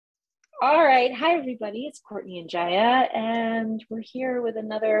All right. Hi, everybody. It's Courtney and Jaya, and we're here with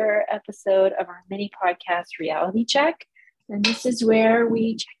another episode of our mini podcast reality check. And this is where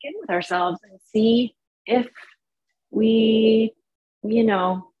we check in with ourselves and see if we,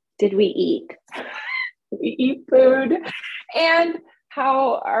 did we eat? We eat food, and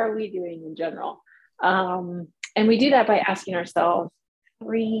how are we doing in general? And we do that by asking ourselves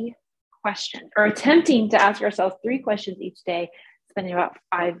three questions, or attempting to ask ourselves three questions each day, spending about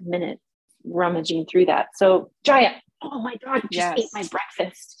 5 minutes rummaging through that. So Jaya, oh my dog just ate my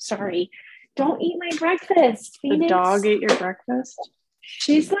breakfast. Sorry. Don't eat my breakfast, Phoenix. The dog ate your breakfast?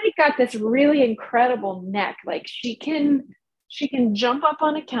 She's like got this really incredible neck. Like she can jump up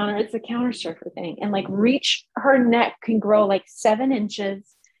on a counter. It's a counter surfer thing. And like reach, her neck can grow like 7 inches.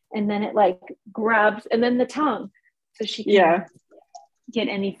 And then it like grabs, and then the tongue. So she can get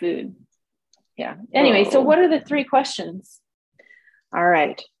any food. Yeah. Anyway, So what are the three questions? All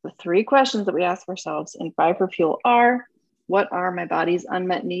right. The three questions that we ask ourselves in Five for Fuel are: what are my body's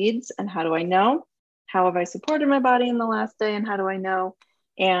unmet needs and how do I know? How have I supported my body in the last day and how do I know?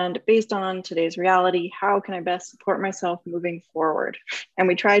 And based on today's reality, how can I best support myself moving forward? And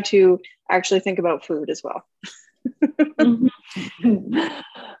we try to actually think about food as well.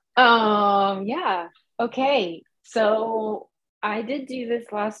 Yeah. Okay. So I did do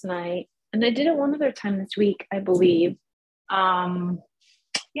this last night, and I did it one other time this week, I believe.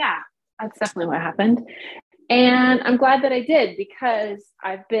 Yeah, that's definitely what happened. And I'm glad that I did, because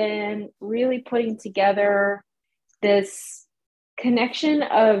I've been really putting together this connection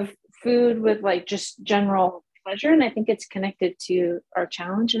of food with like just general pleasure. And I think it's connected to our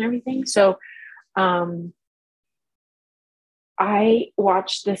challenge and everything. So, I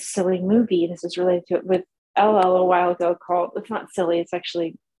watched this silly movie. This is related to it with LL a while ago called, it's not silly. It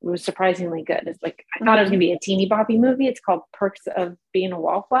was surprisingly good. It's like, I thought it was going to be a teeny boppy movie. It's called Perks of Being a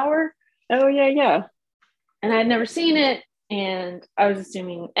Wallflower. Oh yeah. And I'd never seen it. And I was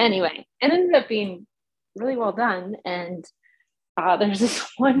assuming anyway, it ended up being really well done. And there's this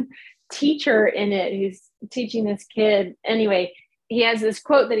one teacher in it who's teaching this kid. Anyway, he has this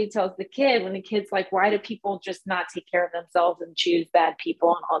quote that he tells the kid when the kid's like, why do people just not take care of themselves and choose bad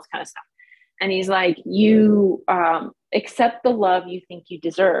people and all this kind of stuff? And he's like, you accept the love you think you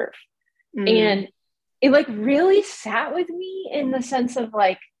deserve. And it like really sat with me in the sense of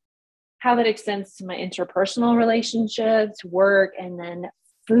like how that extends to my interpersonal relationships, work, and then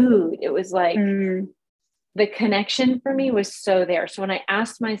food. It was like the connection for me was so there. So when I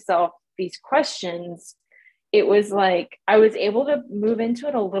asked myself these questions, it was like I was able to move into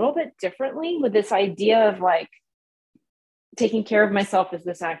it a little bit differently with this idea of like taking care of myself as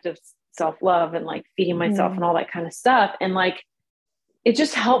this act of self-love and like feeding myself and all that kind of stuff. And like, it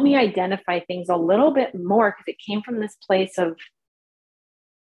just helped me identify things a little bit more, because it came from this place of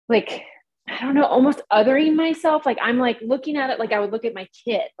like, I don't know, almost othering myself. Like I'm like looking at it like I would look at my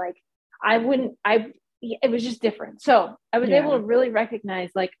kid. Like it was just different. So I was able to really recognize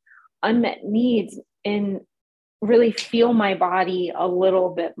like unmet needs and really feel my body a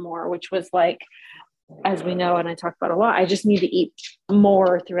little bit more, which was like, as we know, and I talk about a lot, I just need to eat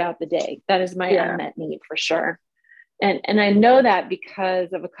more throughout the day. That is my unmet need for sure. And I know that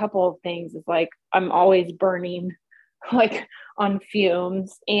because of a couple of things. Is like, I'm always burning like on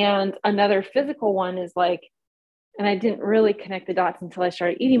fumes. And another physical one is like, and I didn't really connect the dots until I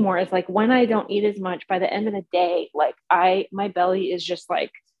started eating more, is like when I don't eat as much, by the end of the day, like my belly is just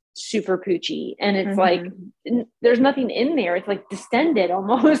like super poochy. And it's like, there's nothing in there. It's like distended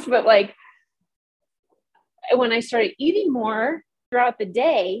almost, but like, when I started eating more throughout the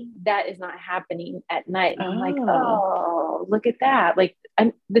day, that is not happening at night. And I'm like, oh, look at that. Like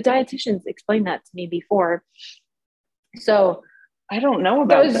the dietitians explained that to me before. So I don't know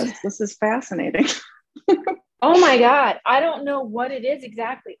about this. This is fascinating. Oh my God. I don't know what it is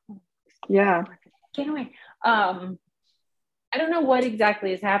exactly. Yeah. Get away. I don't know what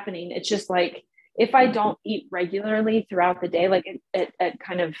exactly is happening. It's just like, if I don't eat regularly throughout the day, like at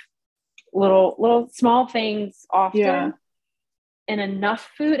kind of little small things often, and enough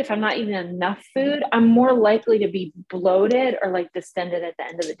food, if I'm not eating enough food, I'm more likely to be bloated or like distended at the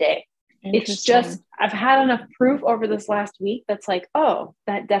end of the day. It's just, I've had enough proof over this last week that's like, oh,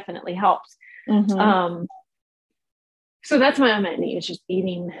 that definitely helps. So that's my unmet need, is just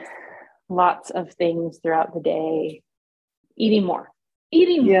eating lots of things throughout the day, eating more.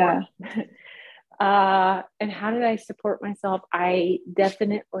 And how did I support myself? I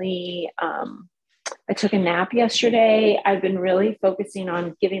definitely, I took a nap yesterday. I've been really focusing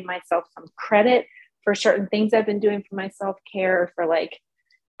on giving myself some credit for certain things I've been doing for my self-care, for like,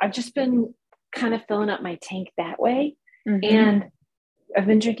 I've just been kind of filling up my tank that way. And I've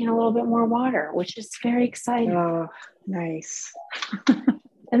been drinking a little bit more water, which is very exciting. Oh, nice.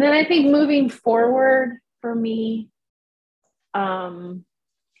 And then I think moving forward for me,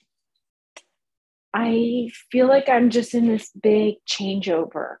 I feel like I'm just in this big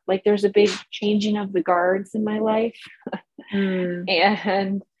changeover. Like there's a big changing of the guards in my life.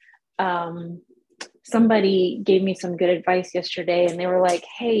 And somebody gave me some good advice yesterday, and they were like,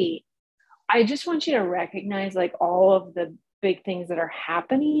 hey, I just want you to recognize like all of the big things that are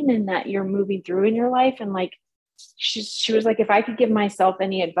happening and that you're moving through in your life. And like, she was like, if I could give myself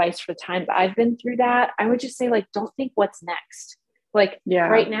any advice for the times I've been through that, I would just say like, don't think what's next. Like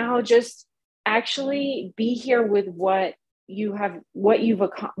right now, just actually be here with what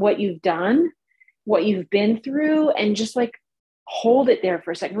you've done, what you've been through, and just like hold it there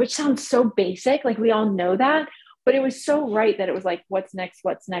for a second, which sounds so basic. Like we all know that, but it was so right that it was like, what's next,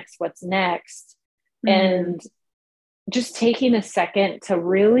 what's next, what's next. And just taking a second to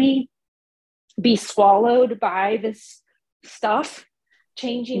really be swallowed by this stuff,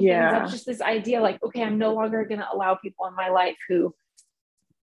 changing things up, just this idea like, okay, I'm no longer going to allow people in my life who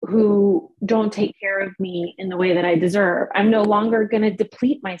don't take care of me in the way that I deserve. I'm no longer going to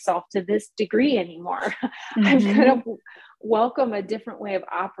deplete myself to this degree anymore. I'm going to welcome a different way of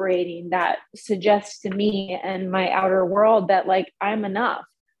operating that suggests to me and my outer world that like, I'm enough.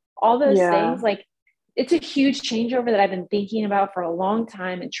 All those things, like it's a huge changeover that I've been thinking about for a long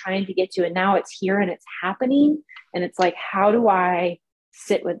time and trying to get to, and now it's here and it's happening. And it's like, how do I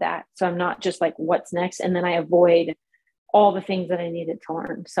sit with that? So I'm not just like, what's next? And then I avoid all the things that I needed to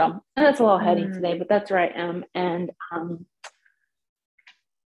learn. So that's a little heady today, but that's where I am. And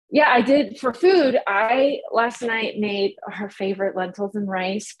I did for food. I last night made her favorite lentils and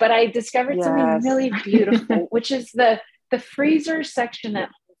rice, but I discovered something really beautiful, which is the freezer section at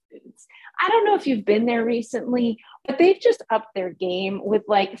Whole Foods. I don't know if you've been there recently, but they've just upped their game with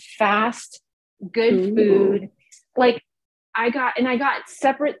like fast, good food. Like I got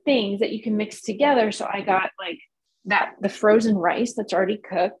separate things that you can mix together. So I got like the frozen rice that's already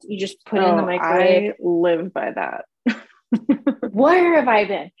cooked. You just put in the microwave. I live by that. Where have I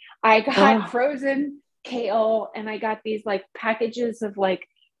been? I got frozen kale, and I got these like packages of like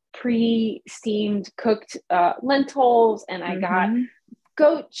pre-steamed cooked lentils, and I got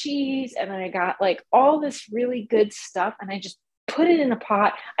goat cheese, and I got like all this really good stuff, and I just put it in a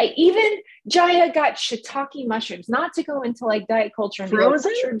pot. Jaya got shiitake mushrooms, not to go into like diet culture and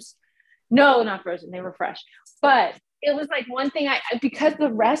frozen mushrooms. No, not frozen. They were fresh. But it was like one thing because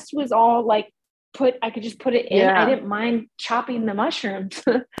the rest was all like I could just put it in. I didn't mind chopping the mushrooms.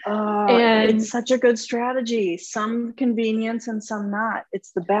 And it's such a good strategy. Some convenience and some not.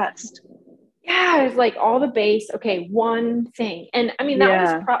 It's the best. Yeah, it's like all the base. Okay, one thing. And I mean,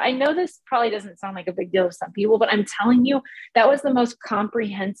 that was I know this probably doesn't sound like a big deal to some people, but I'm telling you, that was the most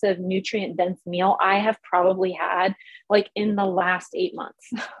comprehensive, nutrient dense meal I have probably had like in the last 8 months.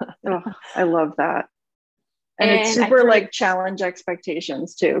 I love that. And it's super like challenge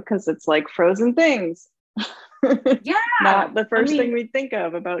expectations too, because it's like frozen things. Not the first thing we think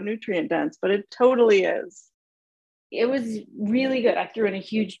of about nutrient dense, but it totally is. It was really good. I threw in a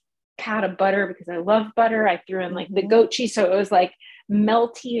huge pat of butter because I love butter. I threw in like the goat cheese, so it was like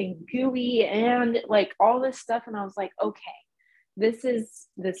melty and gooey and like all this stuff. And I was like, okay, this is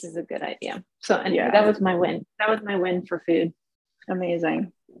a good idea. So anyway, that was my win. That was my win for food.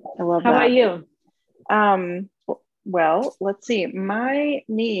 Amazing. I love that. How about you? Well, let's see. My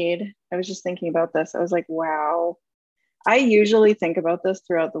need, I was just thinking about this. I was like, wow. I usually think about this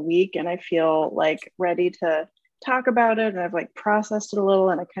throughout the week, and I feel like ready to talk about it, and I've like processed it a little,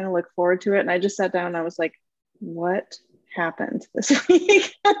 and I kind of look forward to it. And I just sat down and I was like, what happened this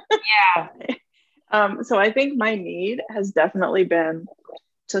week? So I think my need has definitely been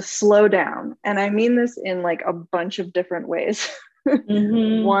to slow down. And I mean this in like a bunch of different ways.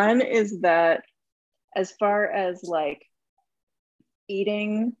 One is that as far as like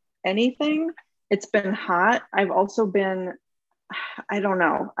eating anything, it's been hot. I've also been, I don't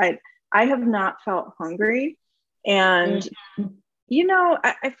know, I have not felt hungry. And, you know,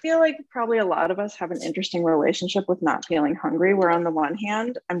 I feel like probably a lot of us have an interesting relationship with not feeling hungry, where on the one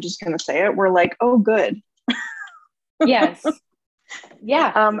hand, I'm just going to say it, we're like, oh, good. Yes.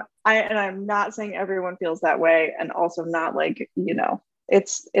 Yeah. I'm not saying everyone feels that way. And also not like, you know,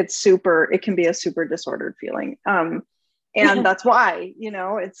 it can be a super disordered feeling. And that's why, you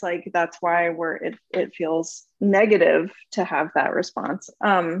know, it's like, that's why it feels negative to have that response.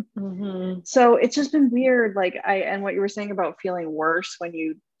 So it's just been weird. Like and what you were saying about feeling worse when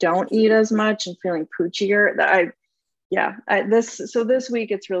you don't eat as much and feeling poochier, this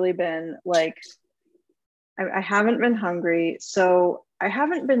week it's really been like, I haven't been hungry. So I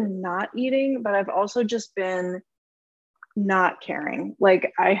haven't been not eating, but I've also just been not caring.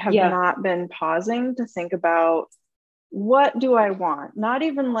 Like I have not been pausing to think about, what do I want? Not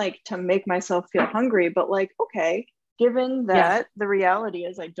even like to make myself feel hungry, but like, okay, given that the reality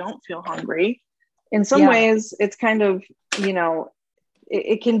is I don't feel hungry, in some ways it's kind of, you know,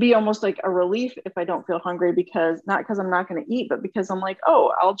 it can be almost like a relief if I don't feel hungry, because not because I'm not going to eat, but because I'm like,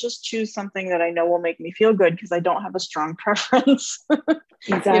 oh, I'll just choose something that I know will make me feel good because I don't have a strong preference.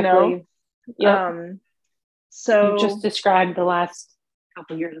 Exactly. You know? Yep. So you just described the last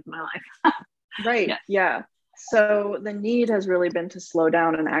couple years of my life. Right. Yeah. So the need has really been to slow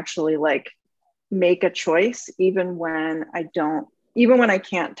down and actually like make a choice, even when I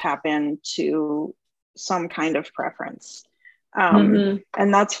can't tap into some kind of preference. And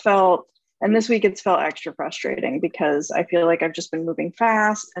that's felt, and this week it's felt extra frustrating because I feel like I've just been moving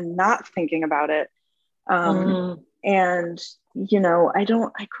fast and not thinking about it. And, you know,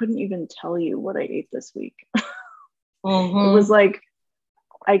 I couldn't even tell you what I ate this week. It was like,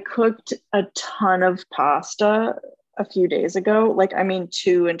 I cooked a ton of pasta a few days ago. Like, I mean,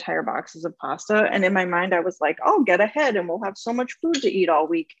 2 entire boxes of pasta. And in my mind, I was like, I'll get ahead and we'll have so much food to eat all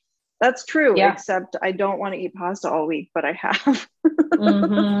week. That's true, except I don't want to eat pasta all week, but I have.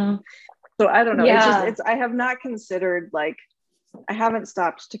 So I don't know. I have not considered, like, I haven't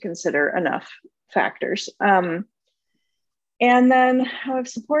stopped to consider enough factors. And then how I've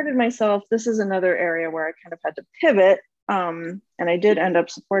supported myself, this is another area where I kind of had to pivot. And I did end up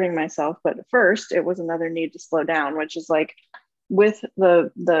supporting myself, but first it was another need to slow down, which is like with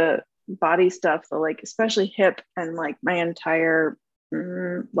the body stuff, the like especially hip and like my entire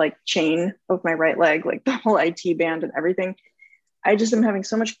like chain of my right leg, like the whole IT band and everything. I just am having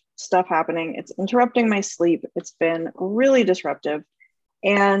so much stuff happening. It's interrupting my sleep. It's been really disruptive.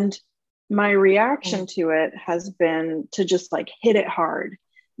 And my reaction to it has been to just like hit it hard,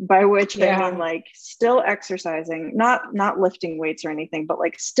 by which I mean like still exercising, not lifting weights or anything, but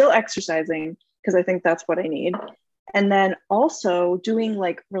like still exercising because I think that's what I need. And then also doing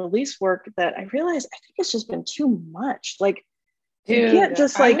like release work that I realize I think it's just been too much. Like you can't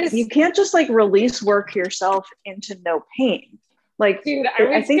just like release work yourself into no pain. Like,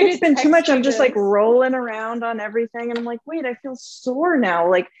 I think it's been too much. I'm just like rolling around on everything. And I'm like, wait, I feel sore now.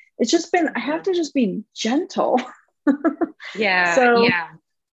 Like, it's just been, I have to just be gentle.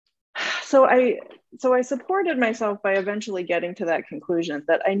 So I supported myself by eventually getting to that conclusion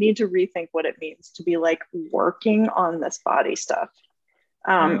that I need to rethink what it means to be like working on this body stuff.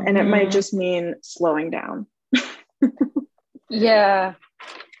 And it might just mean slowing down. I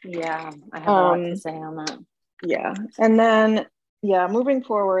have a lot to say on that. And then moving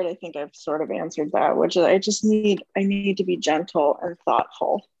forward, I think I've sort of answered that, which is I need to be gentle and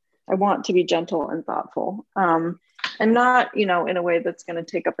thoughtful. I want to be gentle and thoughtful, and not, you know, in a way that's going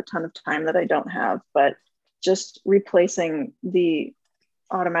to take up a ton of time that I don't have, but just replacing the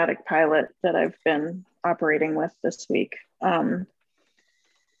automatic pilot that I've been operating with this week. And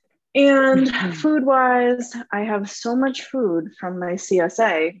food wise, I have so much food from my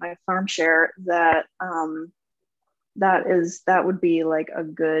CSA, my farm share, that that would be like a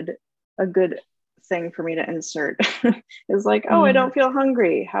good thing for me to insert. Is like, oh, I don't feel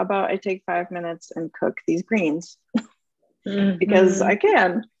hungry. How about I take 5 minutes and cook these greens? Because I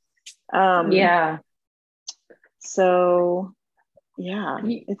can. So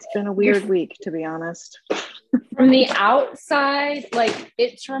it's been a weird week, to be honest. From the outside, like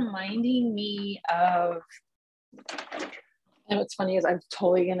it's reminding me of, and what's funny is I'm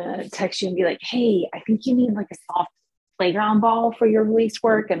totally gonna text you and be like, hey, I think you need like a soft playground ball for your release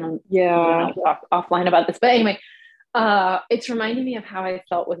work. And I'm offline about this. But anyway, it's reminding me of how I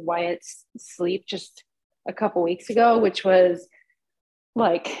felt with Wyatt's sleep just a couple weeks ago, which was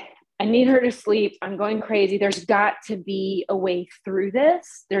like, I need her to sleep. I'm going crazy. There's got to be a way through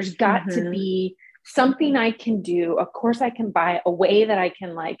this. There's got to be something I can do. Of course I can buy a way that I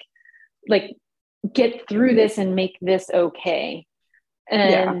can like get through this and make this okay.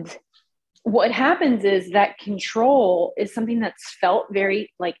 And what happens is that control is something that's felt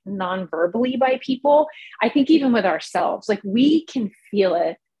very like non-verbally by people. I think even with ourselves, like we can feel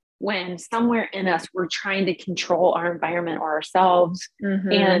it when somewhere in us, we're trying to control our environment or ourselves. And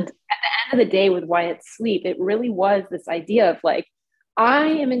at the end of the day with Wyatt's sleep, it really was this idea of like, I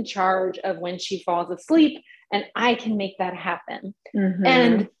am in charge of when she falls asleep and I can make that happen.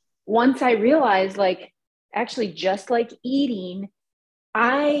 And once I realized, like, actually just like eating,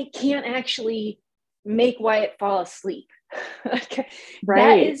 I can't actually make Wyatt fall asleep.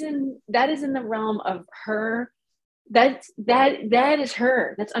 That is in the realm of her that is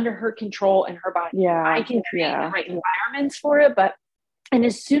her. That's under her control and her body. Yeah. I can create the right environments for it, and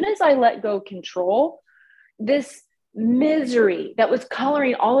as soon as I let go control, this misery that was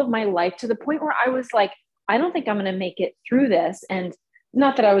coloring all of my life to the point where I was like, I don't think I'm going to make it through this. And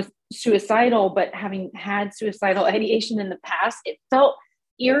not that I was suicidal, but having had suicidal ideation in the past, it felt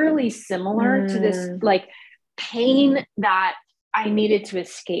eerily similar to this like pain that I needed to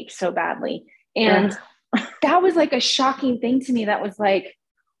escape so badly. And that was like a shocking thing to me. That was like,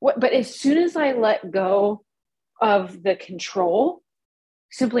 what? But as soon as I let go of the control,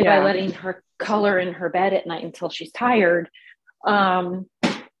 simply by letting her color in her bed at night until she's tired,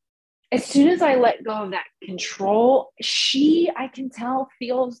 as soon as I let go of that control, I can tell,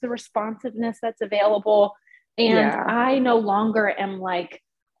 feels the responsiveness that's available. And I no longer am like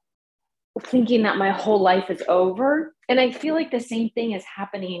thinking that my whole life is over. And I feel like the same thing is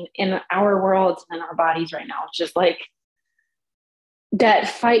happening in our worlds and in our bodies right now. It's just like that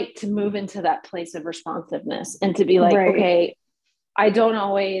fight to move into that place of responsiveness and to be like, okay, I don't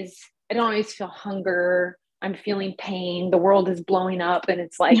always feel hunger. I'm feeling pain. The world is blowing up. And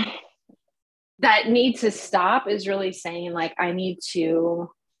it's like, that need to stop is really saying like,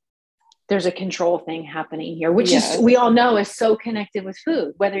 there's a control thing happening here, which is, we all know, is so connected with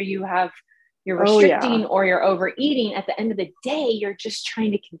food. Whether you're restricting or you're overeating, at the end of the day, you're just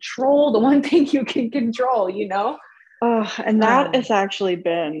trying to control the one thing you can control, you know? Oh, and that's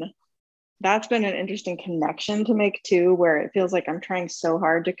been an interesting connection to make too, where it feels like I'm trying so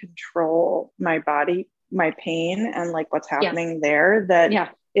hard to control my body, my pain, and like what's happening there,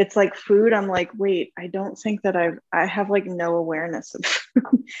 that it's like food. I'm like, wait, I don't think that I have like no awareness of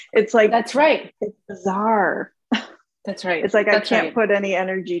food. It's like, that's right. It's bizarre. That's right. It's like, I can't put any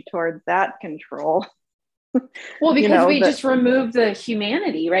energy towards that control. Well, because we just remove the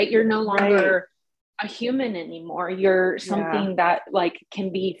humanity, right? You're no longer a human anymore. You're something that like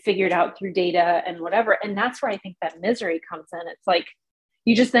can be figured out through data and whatever. And that's where I think that misery comes in. It's like,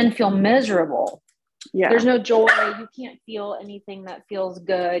 you just then feel miserable. There's no joy. You can't feel anything that feels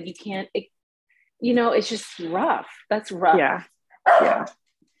good. You can't, it's just rough. That's rough.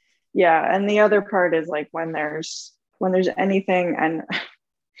 Yeah. And the other part is like, when there's anything, and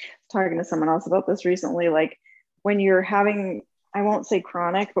talking to someone else about this recently, like when you're having, I won't say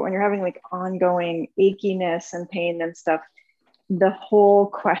chronic, but when you're having like ongoing achiness and pain and stuff, the whole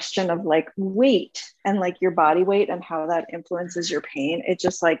question of like weight and like your body weight and how that influences your pain, it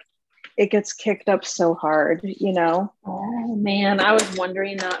just like, it gets kicked up so hard, you know? Oh man, I was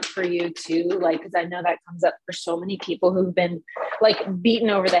wondering that for you too. Like, because I know that comes up for so many people who've been like beaten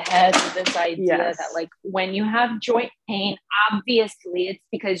over the head with this idea that like when you have joint pain, obviously it's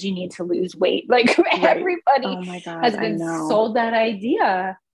because you need to lose weight. Like everybody has been sold that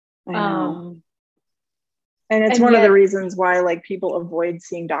idea. And it's one of the reasons why like people avoid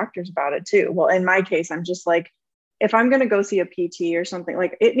seeing doctors about it too. Well, in my case, I'm just like, if I'm going to go see a PT or something,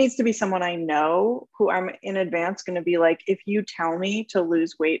 like it needs to be someone I know, who I'm in advance going to be like, if you tell me to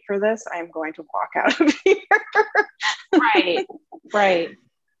lose weight for this, I'm going to walk out of here. Right.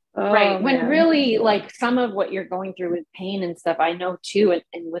 When really like some of what you're going through with pain and stuff, I know too.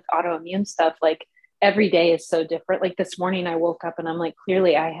 And with autoimmune stuff, like every day is so different. Like this morning I woke up and I'm like,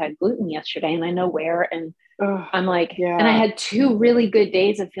 clearly I had gluten yesterday and I know where, and I'm like, and I had 2 really good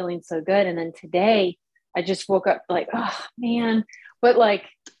days of feeling so good. And then today I just woke up like, oh man, but like,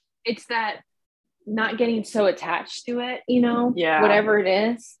 it's that not getting so attached to it, whatever it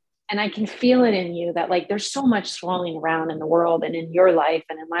is. And I can feel it in you that like, there's so much swirling around in the world and in your life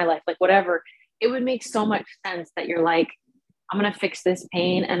and in my life, like whatever, it would make so much sense that you're like, I'm going to fix this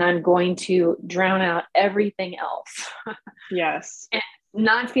pain and I'm going to drown out everything else. And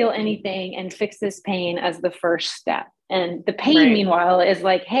not feel anything and fix this pain as the first step. And the pain, meanwhile, is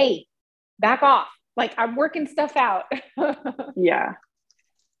like, hey, back off. Like I'm working stuff out.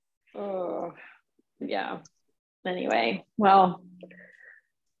 Anyway, well,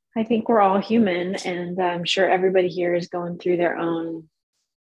 I think we're all human, and I'm sure everybody here is going through their own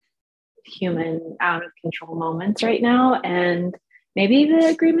human out of control moments right now. And maybe the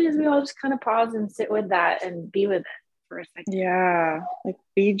agreement is we all just kind of pause and sit with that and be with it for a second. Like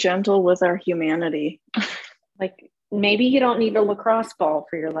be gentle with our humanity. Like maybe you don't need a lacrosse ball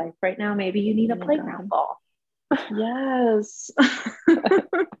for your life right now. Maybe you need a playground ball. Yes.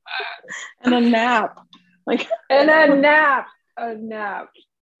 And a nap. A nap.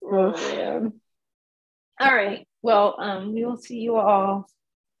 Oh, man. All right. Well, we will see you all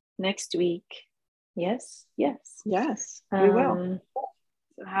next week. Yes. We will.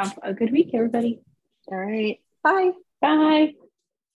 So have a good week, everybody. All right. Bye. Bye.